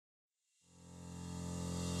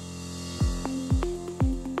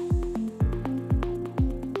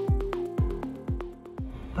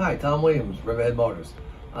Hi, Tom Williams, Riverhead Motors.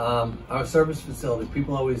 Our service facility,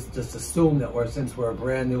 people always just assume that since we're a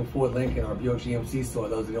brand new Ford Lincoln or Buick GMC store,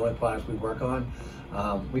 those are the only products we work on.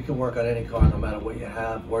 We can work on any car no matter what you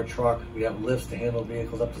have, or truck. We have lifts to handle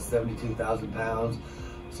vehicles up to 72,000 pounds.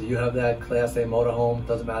 So you have that Class A motorhome,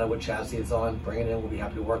 doesn't matter what chassis it's on, bring it in, we'll be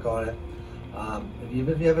happy to work on it.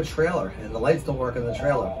 Even if you have a trailer and the lights don't work on the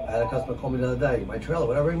trailer. I had a customer call me the other day, my trailer,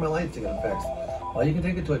 whatever, bring my lights to get them fixed. Well, you can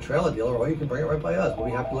take it to a trailer dealer, or you can bring it right by us. We'll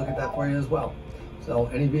be happy to look at that for you as well. So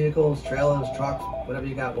any vehicles, trailers, trucks, whatever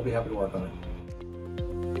you got, we'll be happy to work on it.